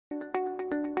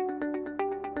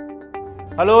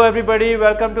Hello everybody,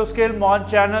 welcome to Skillmonde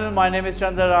channel. My name is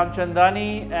Chandra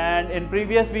Ramchandani, and in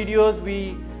previous videos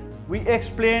we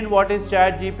explained what is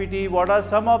ChatGPT, what are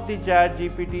some of the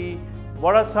ChatGPT,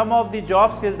 what are some of the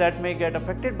job skills that may get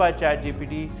affected by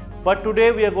ChatGPT. But today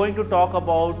we are going to talk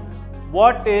about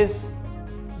what is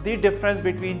the difference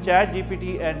between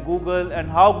ChatGPT and Google and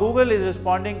how Google is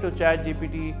responding to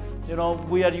ChatGPT. You know,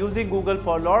 we are using Google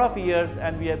for a lot of years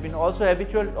and we have been also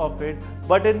habitual of it.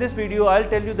 But in this video, I'll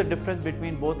tell you the difference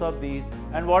between both of these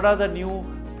and what are the new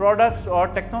products or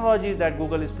technologies that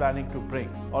Google is planning to bring.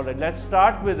 Alright, let's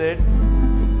start with it.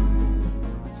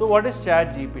 So what is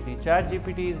ChatGPT?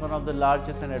 ChatGPT is one of the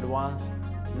largest and advanced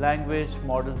language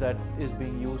models that is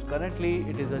being used currently.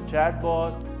 It is a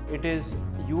chatbot. It is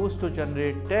used to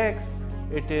generate text.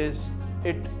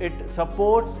 It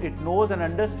supports, it knows and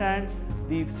understands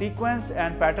the sequence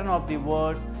and pattern of the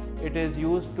word. It is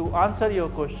used to answer your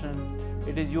questions.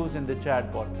 It is used in the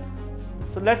chatbot.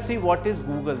 So let's see what is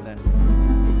Google then.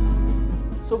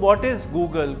 So what is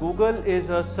Google? Google is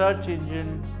a search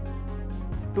engine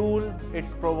tool. It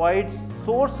provides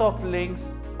source of links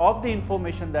of the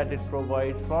information that it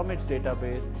provides from its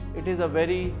database. It is a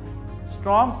very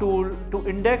strong tool to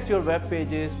index your web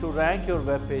pages, to rank your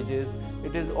web pages.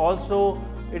 It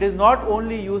is not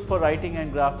only used for writing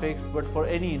and graphics, but for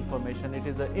any information. It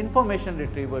is an information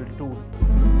retrieval tool.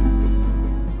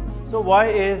 So why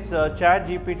is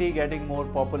ChatGPT getting more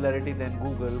popularity than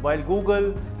Google? While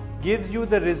Google gives you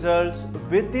the results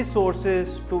with the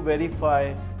sources to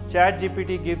verify,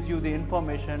 ChatGPT gives you the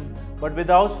information but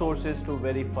without sources to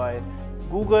verify.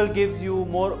 Google gives you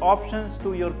more options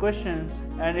to your questions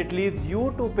and it leaves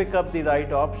you to pick up the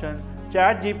right option.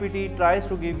 ChatGPT tries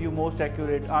to give you most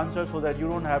accurate answer so that you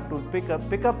don't have to pick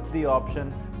up the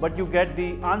option, but you get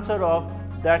the answer of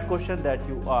that question that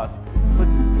you ask. So,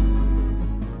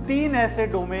 3 ऐसे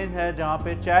domain हैं जहाँ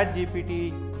पे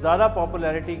ChatGPT ज़्यादा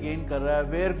popularity gain कर रहा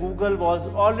है, where Google was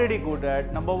already good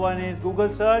at. Number 1 is Google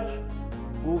Search,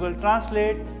 Google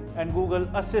Translate and Google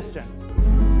Assistant.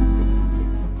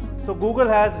 So Google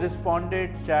has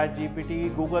responded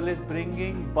ChatGPT. Google is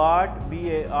bringing BARD,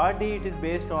 B-A-R-D. It is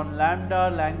based on Lambda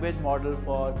language model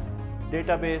for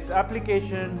database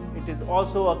application. It is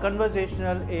also a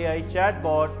conversational AI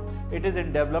chatbot. It is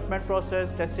in development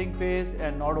process, testing phase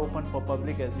and not open for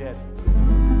public as yet.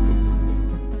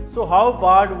 So how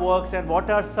BARD works and what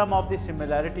are some of the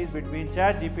similarities between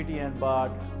ChatGPT and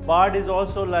BARD? BARD is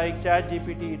also like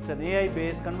ChatGPT. It's an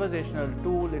AI-based conversational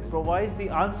tool. It provides the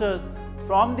answers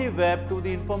from the web to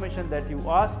the information that you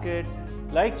ask it.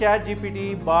 Like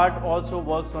ChatGPT, BARD also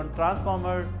works on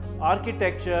transformer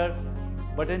architecture.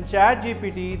 But in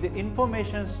ChatGPT, the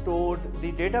information stored,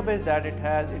 the database that it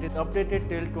has, it is updated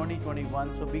till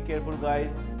 2021. So be careful guys.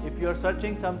 If you are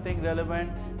searching something relevant,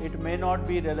 it may not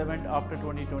be relevant after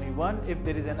 2021 if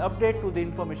there is an update to the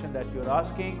information that you are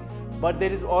asking. But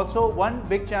there is also one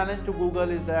big challenge to Google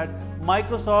is that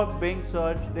Microsoft Bing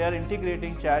Search, they are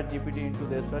integrating ChatGPT into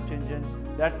their search engine.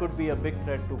 That could be a big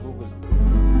threat to Google.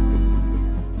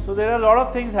 So there are a lot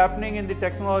of things happening in the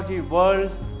technology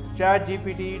world.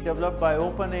 ChatGPT developed by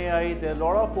OpenAI. There are a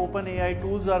lot of OpenAI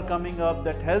tools are coming up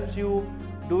that helps you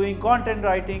doing content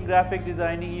writing, graphic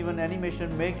designing, even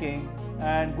animation making.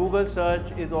 And Google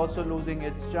Search is also losing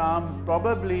its charm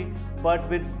probably, but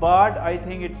with BARD I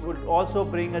think it would also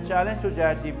bring a challenge to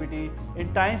ChatGPT.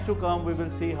 In times to come we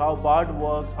will see how BARD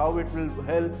works, how it will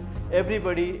help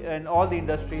everybody and all the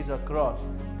industries across.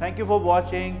 Thank you for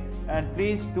watching and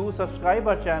please do subscribe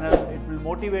our channel. It will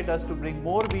motivate us to bring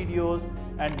more videos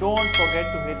and don't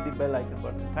forget to hit the bell icon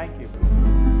button. Thank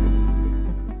you.